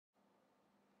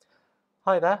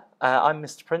Hi there, I'm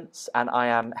Mr. Prince and I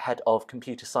am Head of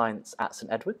Computer Science at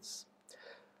St Edwards.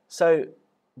 So,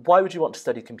 why would you want to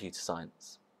study computer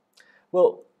science?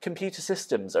 Well, computer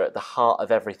systems are at the heart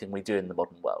of everything we do in the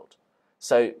modern world.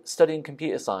 So, studying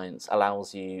computer science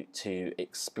allows you to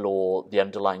explore the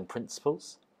underlying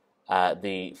principles,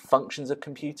 the functions of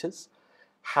computers,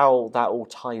 how that all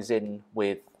ties in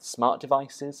with smart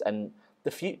devices and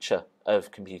the future of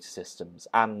computer systems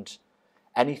and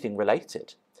anything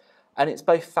related. And it's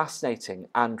both fascinating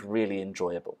and really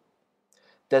enjoyable.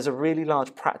 There's a really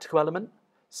large practical element,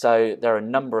 so there are a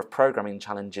number of programming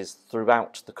challenges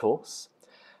throughout the course,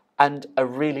 and a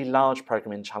really large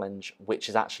programming challenge which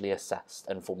is actually assessed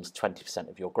and forms 20%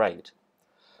 of your grade.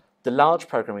 The large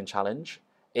programming challenge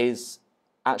is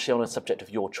actually on a subject of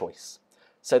your choice.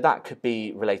 So that could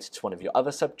be related to one of your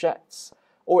other subjects,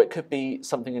 or it could be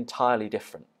something entirely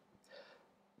different.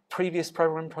 Previous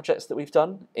programming projects that we've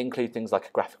done include things like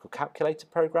a graphical calculator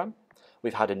program,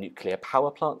 we've had a nuclear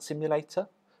power plant simulator,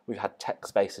 we've had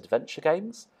text-based adventure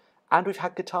games, and we've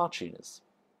had guitar tuners.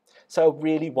 So a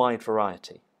really wide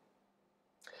variety.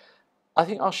 I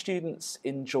think our students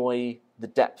enjoy the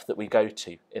depth that we go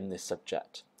to in this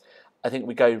subject. I think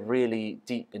we go really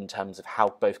deep in terms of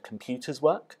how both computers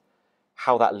work,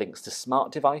 how that links to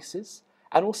smart devices,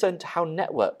 and also into how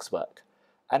networks work,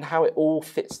 and how it all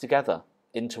fits together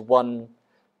into one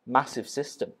massive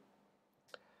system.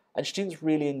 And students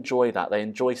really enjoy that. They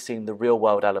enjoy seeing the real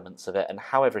world elements of it and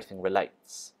how everything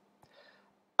relates.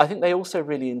 I think they also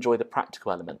really enjoy the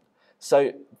practical element.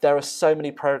 So there are so many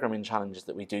programming challenges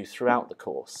that we do throughout the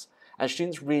course, and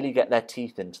students really get their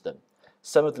teeth into them.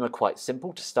 Some of them are quite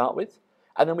simple to start with,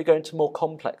 and then we go into more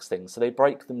complex things, so they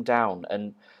break them down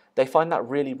and they find that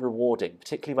really rewarding,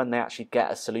 particularly when they actually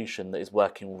get a solution that is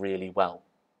working really well.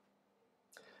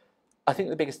 I think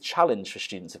the biggest challenge for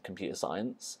students of computer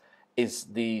science is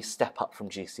the step up from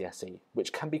GCSE,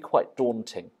 which can be quite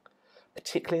daunting,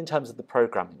 particularly in terms of the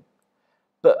programming.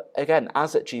 But again,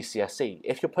 as at GCSE,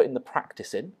 if you're putting the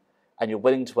practice in and you're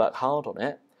willing to work hard on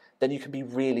it, then you can be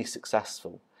really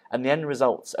successful, and the end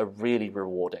results are really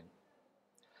rewarding.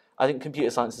 I think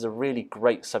computer science is a really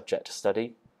great subject to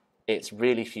study. It's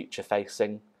really future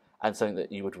facing and something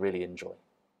that you would really enjoy.